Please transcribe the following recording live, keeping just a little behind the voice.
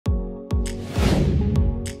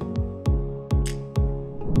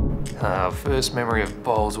First memory of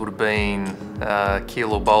bowls would have been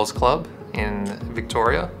Keilor Bowls Club in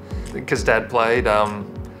Victoria. Because Dad played,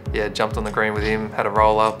 yeah, jumped on the green with him, had a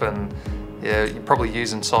roll up, and yeah, you're probably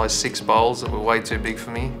using size 6 bowls that were way too big for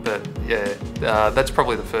me. But yeah, that's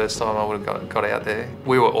probably the first time I would have got out there.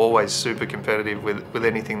 We were always super competitive with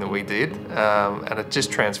anything that we did, and it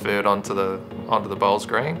just transferred onto the bowls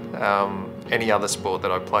green. Any other sport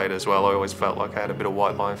that I played as well, I always felt like I had a bit of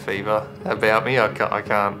white line fever about me. I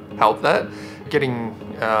can't help that. Getting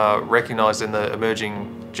recognised in the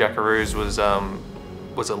emerging Jackaroos was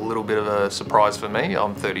a little bit of a surprise for me.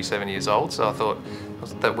 I'm 37 years old, so I thought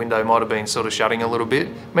that window might have been sort of shutting a little bit.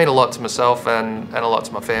 It meant a lot to myself and a lot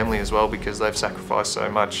to my family as well, because they've sacrificed so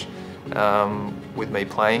much with me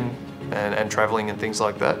playing and travelling and things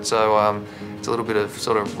like that. So it's a little bit of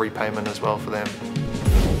sort of repayment as well for them.